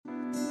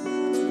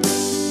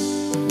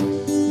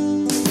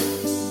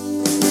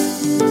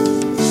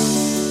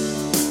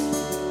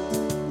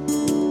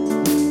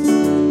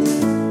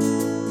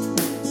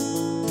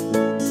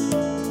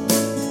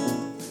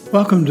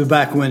Welcome to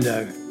Back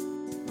Window.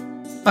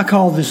 I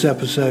call this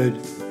episode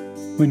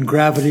When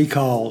Gravity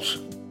Calls.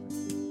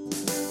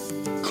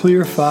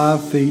 Clear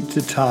 5 feet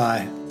to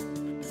tie.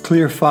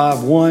 Clear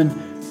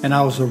 5-1, and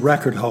I was a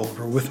record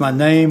holder with my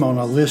name on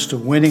a list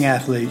of winning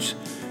athletes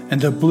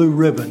and a blue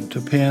ribbon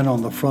to pin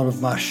on the front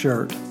of my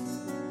shirt.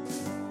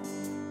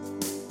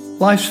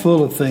 Life's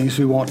full of things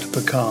we want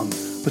to become,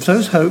 but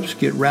those hopes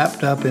get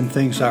wrapped up in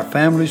things our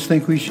families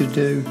think we should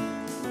do,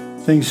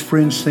 things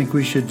friends think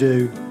we should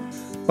do,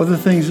 or the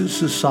things that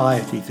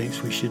society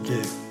thinks we should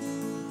do.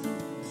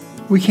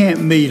 We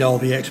can't meet all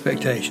the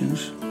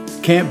expectations,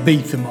 can't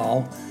beat them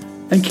all,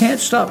 and can't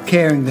stop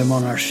carrying them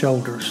on our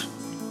shoulders.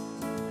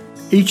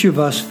 Each of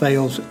us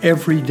fails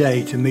every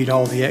day to meet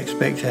all the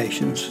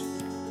expectations.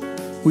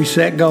 We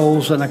set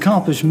goals and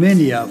accomplish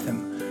many of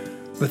them,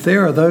 but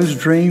there are those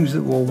dreams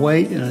that will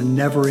wait in a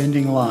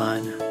never-ending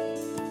line.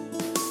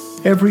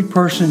 Every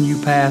person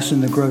you pass in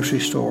the grocery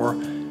store,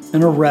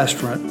 in a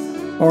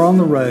restaurant, or on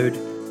the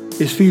road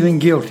is feeling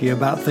guilty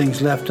about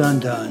things left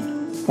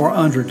undone or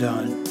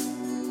underdone.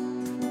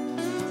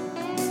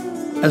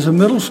 As a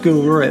middle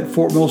schooler at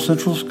Fort Mill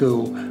Central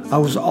School, I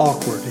was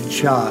awkward and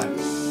shy.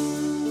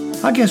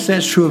 I guess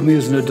that's true of me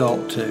as an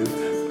adult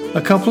too.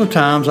 A couple of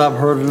times I've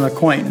heard an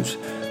acquaintance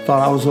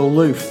thought I was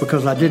aloof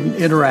because I didn't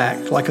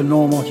interact like a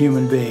normal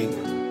human being.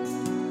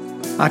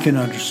 I can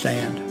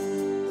understand.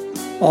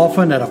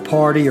 Often at a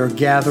party or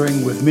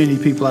gathering with many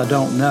people I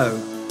don't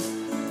know,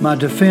 my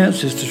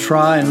defense is to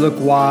try and look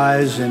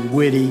wise and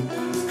witty,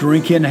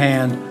 drink in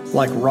hand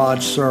like Rod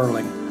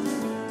Serling,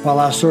 while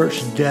I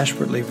search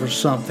desperately for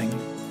something,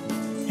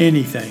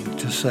 anything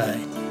to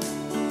say.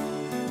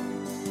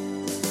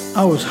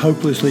 I was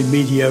hopelessly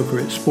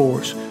mediocre at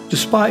sports,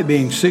 despite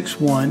being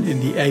 6'1" in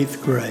the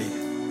 8th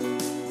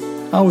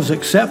grade. I was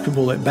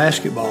acceptable at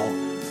basketball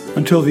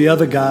until the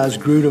other guys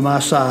grew to my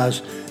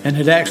size and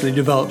had actually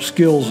developed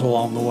skills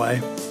along the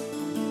way.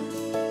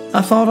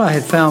 I thought I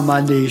had found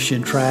my niche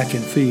in track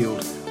and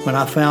field when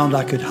I found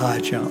I could high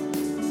jump.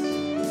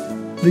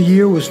 The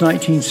year was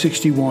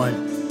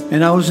 1961,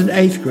 and I was an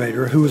 8th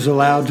grader who was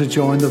allowed to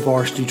join the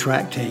varsity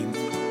track team.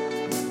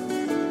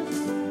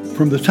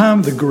 From the time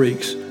of the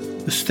Greeks,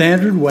 the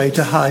standard way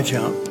to high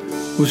jump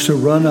was to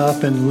run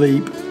up and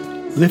leap,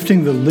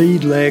 lifting the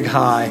lead leg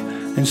high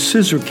and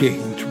scissor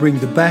kicking to bring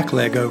the back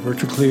leg over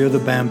to clear the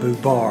bamboo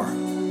bar.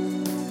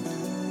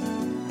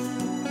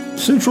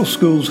 Central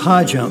School's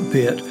high jump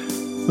pit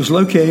was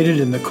located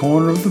in the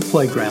corner of the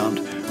playground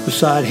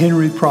beside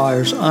Henry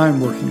Pryor's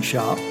ironworking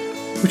shop,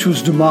 which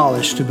was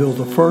demolished to build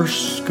the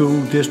first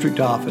school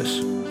district office.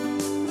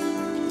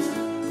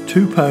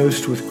 2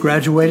 posts with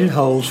graduated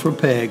holes for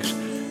pegs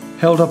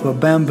held up a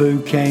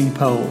bamboo cane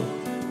pole.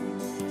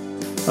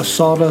 A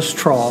sawdust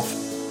trough,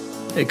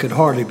 it could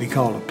hardly be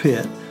called a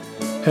pit,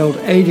 held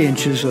 8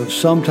 inches of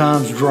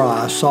sometimes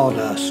dry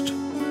sawdust.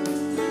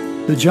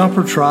 The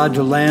jumper tried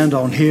to land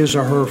on his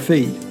or her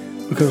feet,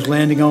 because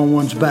landing on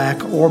one's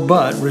back or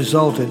butt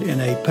resulted in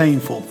a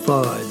painful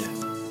thud.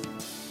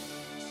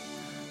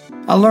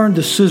 I learned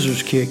the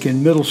scissors kick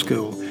in middle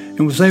school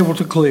and was able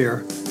to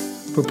clear,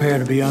 prepare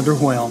to be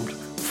underwhelmed,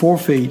 4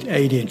 feet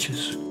 8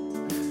 inches.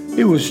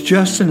 It was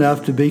just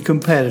enough to be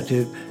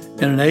competitive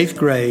in an 8th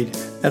grade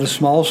at a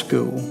small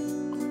school,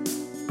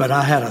 but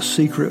I had a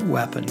secret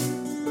weapon.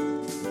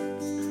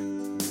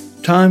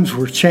 Times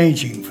were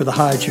changing for the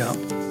high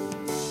jump.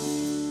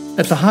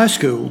 At the high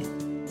school,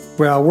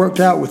 where I worked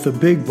out with the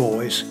big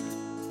boys,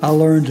 I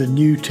learned a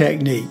new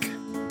technique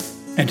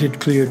and had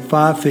cleared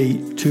 5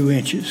 feet 2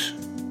 inches.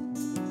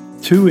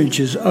 2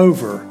 inches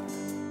over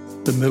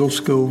the middle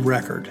school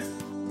record.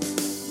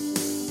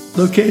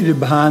 Located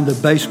behind the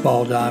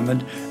baseball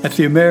diamond at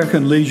the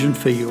American Legion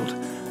Field,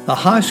 the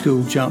high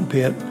school jump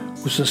pit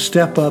was a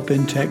step up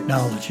in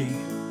technology.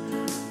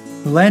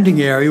 The landing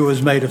area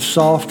was made of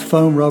soft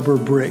foam rubber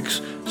bricks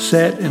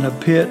set in a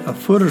pit a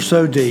foot or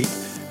so deep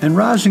and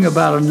rising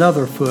about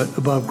another foot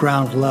above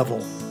ground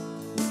level.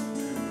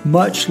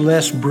 Much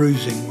less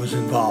bruising was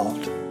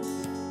involved.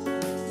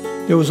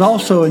 There was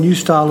also a new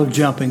style of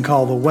jumping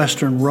called the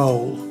Western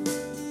Roll.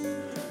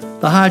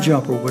 The high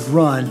jumper would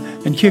run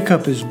and kick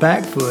up his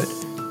back foot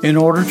in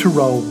order to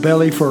roll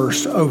belly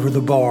first over the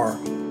bar.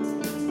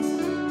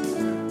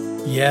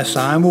 Yes,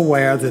 I'm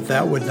aware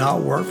that would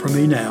not work for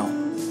me now.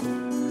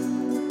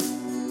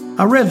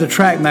 I read the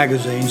track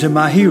magazines, and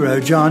my hero,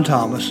 John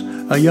Thomas,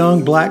 a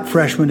young black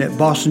freshman at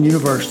Boston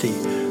University,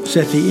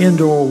 set the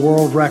indoor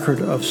world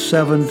record of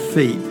 7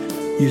 feet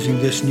using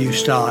this new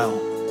style.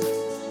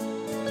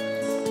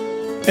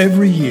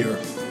 Every year,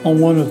 on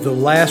one of the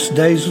last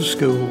days of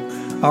school,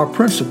 our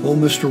principal,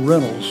 Mr.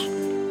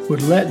 Reynolds,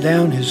 would let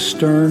down his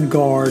stern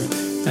guard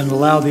and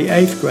allow the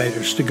 8th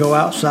graders to go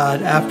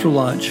outside after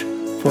lunch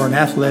for an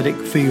athletic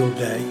field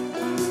day.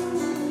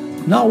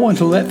 Not one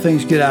to let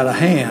things get out of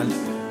hand,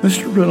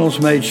 Mr. Reynolds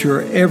made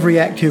sure every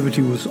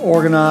activity was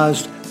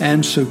organized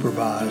and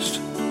supervised.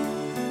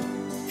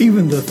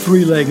 Even the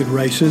 3-legged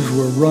races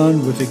were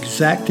run with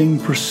exacting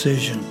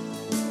precision.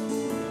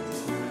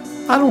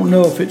 I don't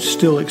know if it's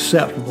still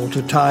acceptable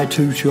to tie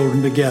two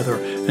children together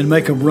and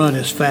make them run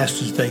as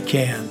fast as they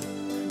can.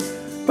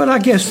 But I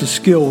guess the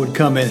skill would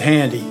come in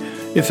handy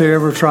if they're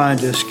ever trying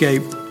to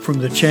escape from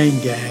the chain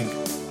gang.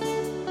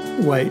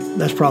 Wait,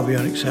 that's probably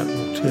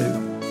unacceptable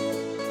too.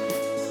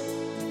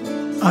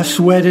 I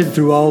sweated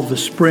through all the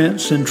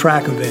sprints and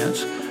track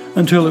events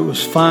until it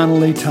was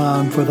finally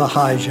time for the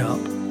high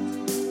jump.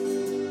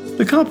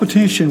 The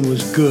competition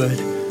was good,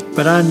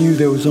 but I knew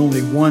there was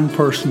only one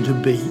person to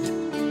beat.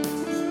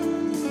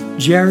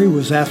 Jerry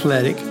was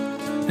athletic,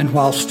 and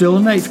while still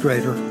an 8th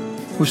grader,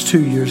 was 2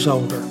 years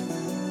older.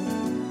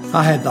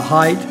 I had the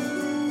height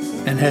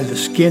and had the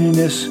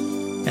skinniness,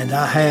 and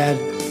I had,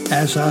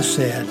 as I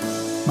said,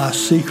 my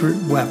secret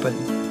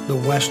weapon, the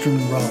Western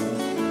roll.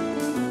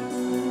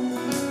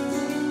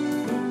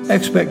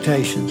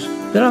 Expectations.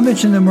 Did I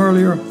mention them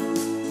earlier?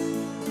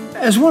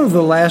 As one of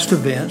the last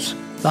events,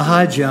 the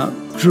high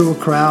jump drew a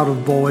crowd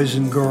of boys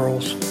and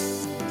girls.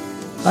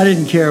 I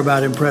didn't care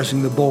about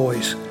impressing the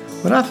boys,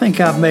 but I think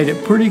I've made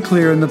it pretty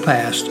clear in the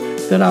past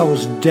that I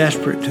was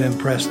desperate to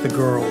impress the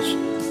girls,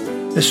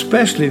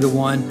 especially the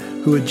one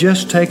who had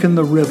just taken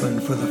the ribbon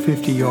for the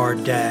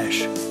 50-yard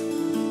dash.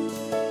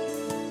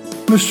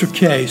 Mr.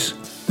 Case,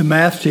 the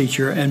math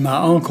teacher and my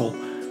uncle,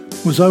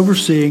 was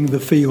overseeing the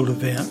field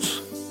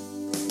events.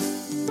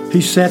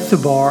 He set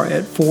the bar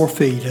at 4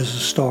 feet as a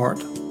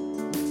start.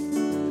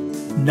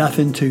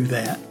 Nothing to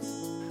that.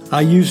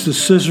 I used the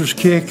scissors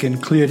kick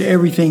and cleared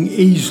everything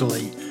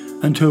easily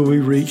until we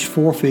reached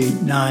 4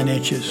 feet 9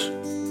 inches.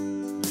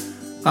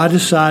 I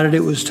decided it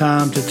was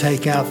time to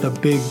take out the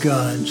big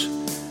guns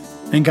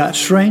and got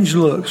strange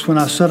looks when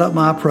I set up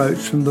my approach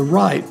from the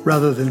right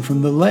rather than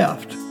from the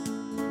left.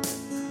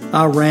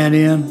 I ran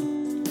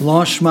in,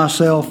 launched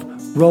myself,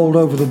 rolled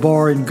over the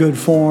bar in good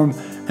form,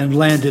 and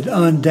landed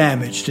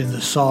undamaged in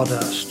the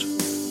sawdust.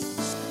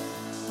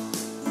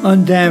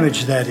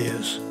 Undamaged, that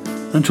is,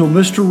 until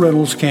Mr.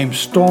 Reynolds came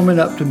storming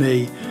up to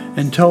me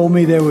and told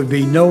me there would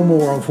be no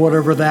more of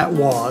whatever that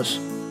was.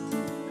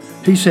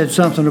 He said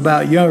something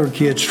about younger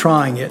kids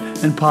trying it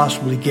and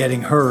possibly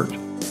getting hurt.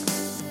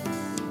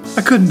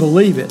 I couldn't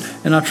believe it,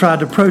 and I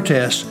tried to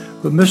protest,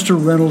 but Mr.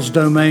 Reynolds'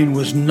 domain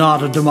was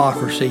not a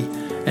democracy,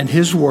 and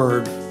his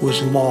word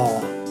was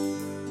law.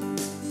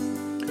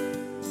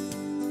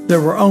 There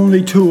were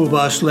only 2 of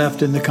us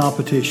left in the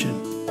competition.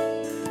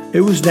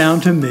 It was down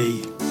to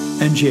me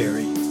and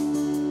Jerry.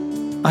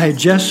 I had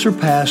just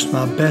surpassed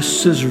my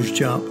best scissors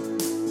jump,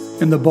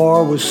 and the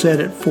bar was set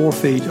at 4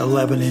 feet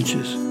 11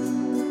 inches.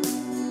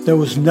 There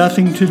was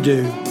nothing to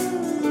do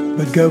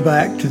but go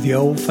back to the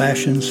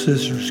old-fashioned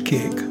scissors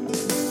kick.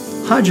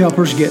 High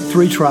jumpers get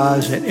 3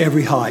 tries at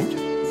every height.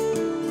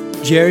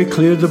 Jerry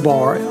cleared the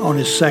bar on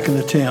his second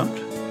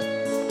attempt.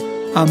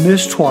 I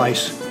missed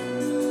twice,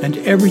 and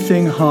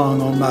everything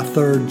hung on my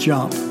third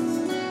jump.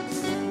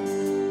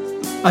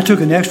 I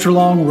took an extra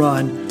long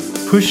run,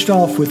 pushed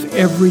off with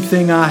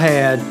everything I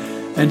had,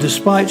 and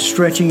despite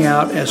stretching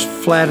out as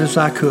flat as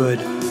I could,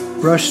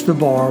 brushed the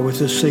bar with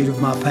the seat of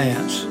my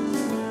pants.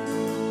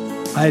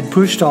 I had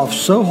pushed off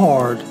so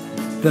hard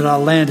that I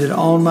landed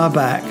on my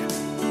back,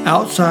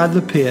 outside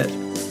the pit,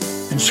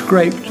 and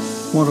scraped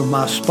one of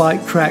my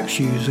spiked track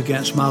shoes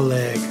against my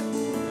leg.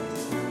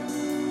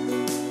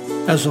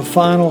 As a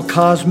final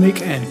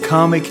cosmic and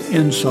comic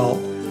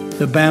insult,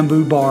 the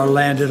bamboo bar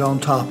landed on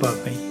top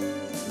of me.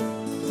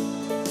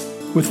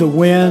 With the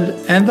wind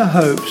and the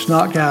hopes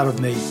knocked out of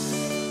me,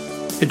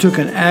 it took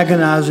an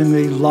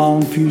agonizingly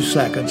long few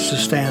seconds to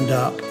stand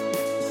up.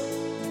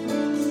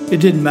 It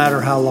didn't matter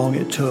how long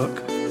it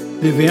took.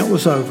 The event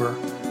was over,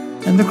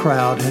 and the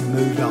crowd had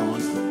moved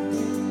on.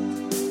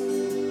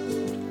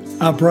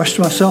 I brushed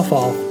myself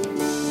off,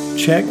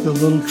 checked the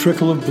little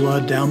trickle of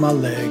blood down my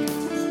leg,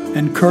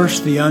 and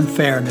cursed the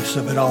unfairness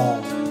of it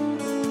all.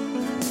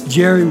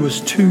 Jerry was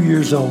 2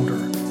 years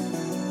older.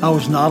 I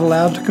was not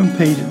allowed to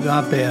compete at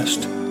my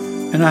best,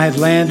 and I had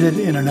landed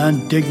in an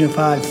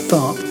undignified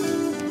thump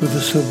with a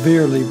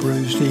severely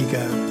bruised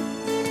ego.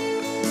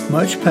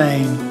 Much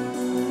pain,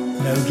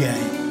 no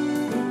gain.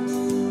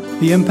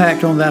 The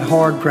impact on that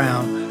hard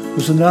ground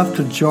was enough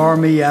to jar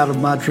me out of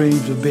my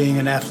dreams of being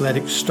an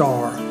athletic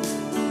star.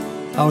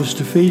 I was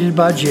defeated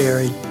by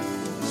Jerry,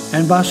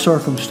 and by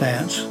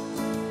circumstance,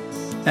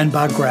 and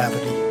by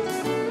gravity.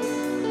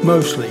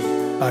 Mostly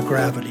by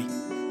gravity.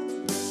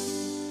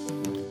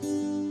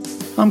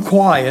 I'm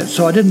quiet,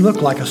 so I didn't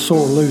look like a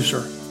sore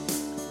loser.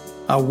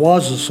 I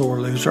was a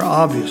sore loser,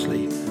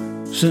 obviously,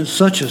 since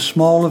such a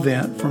small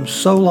event from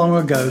so long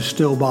ago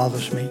still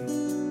bothers me.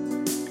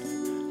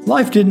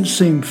 Life didn't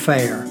seem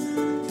fair,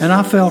 and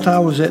I felt I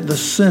was at the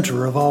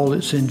center of all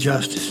its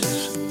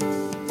injustices.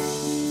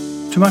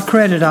 To my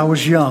credit, I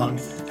was young,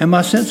 and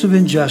my sense of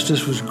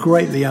injustice was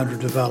greatly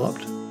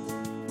underdeveloped.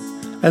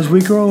 As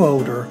we grow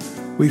older,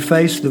 we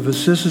face the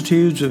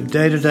vicissitudes of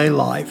day-to-day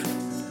life.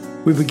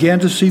 We begin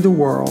to see the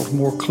world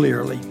more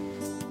clearly.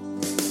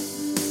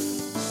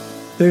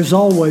 There's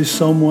always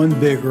someone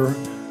bigger,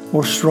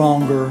 or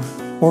stronger,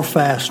 or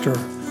faster,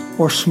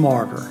 or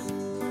smarter.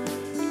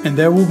 And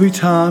there will be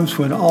times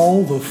when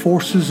all the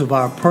forces of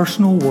our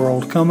personal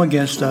world come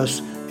against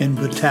us in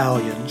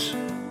battalions.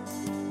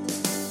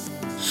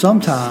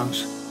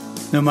 Sometimes,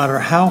 no matter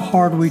how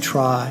hard we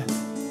try,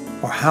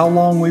 or how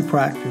long we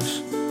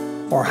practice,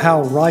 or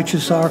how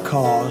righteous our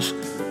cause,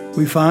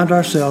 we find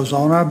ourselves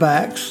on our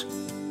backs,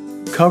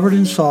 covered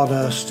in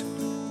sawdust,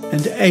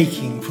 and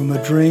aching from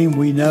a dream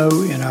we know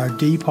in our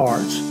deep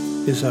hearts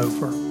is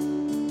over.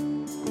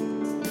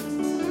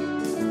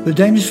 The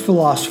Danish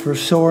philosopher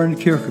Søren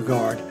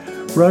Kierkegaard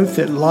wrote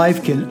that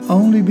life can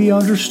only be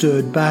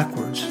understood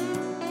backwards,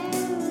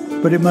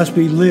 but it must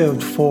be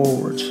lived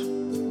forwards.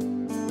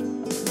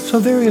 So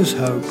there is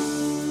hope.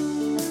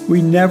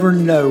 We never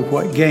know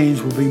what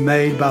gains will be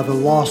made by the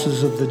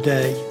losses of the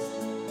day.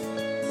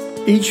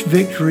 Each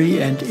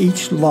victory and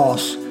each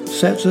loss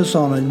sets us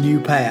on a new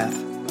path.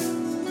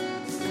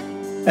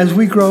 As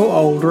we grow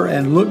older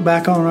and look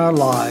back on our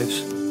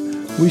lives,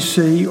 we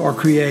see or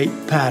create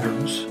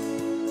patterns.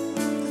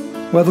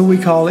 Whether we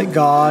call it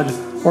God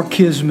or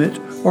kismet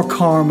or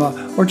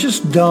karma or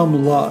just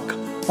dumb luck,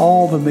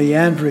 all the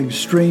meandering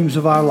streams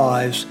of our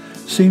lives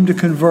seem to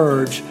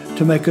converge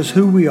to make us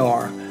who we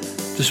are,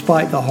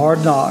 despite the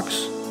hard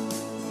knocks,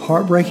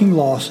 heartbreaking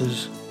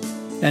losses,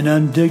 and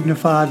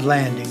undignified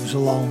landings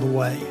along the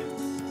way.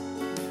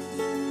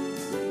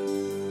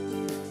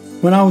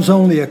 When I was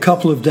only a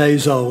couple of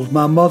days old,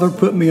 my mother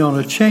put me on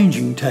a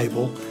changing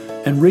table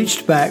and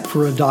reached back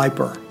for a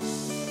diaper.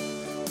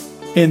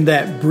 In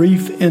that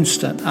brief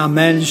instant, I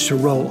managed to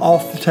roll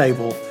off the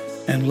table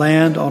and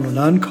land on an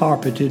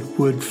uncarpeted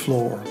wood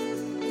floor.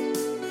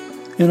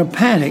 In a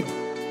panic,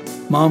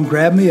 Mom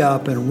grabbed me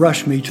up and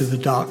rushed me to the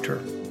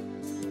doctor.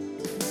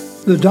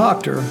 The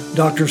doctor,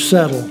 Dr.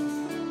 Settle,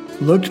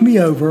 looked me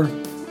over,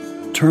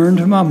 turned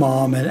to my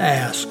mom and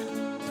asked,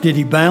 "Did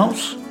he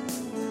bounce?"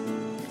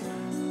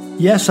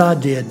 "Yes, I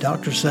did,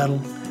 Dr.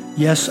 Settle.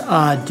 Yes,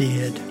 I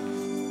did."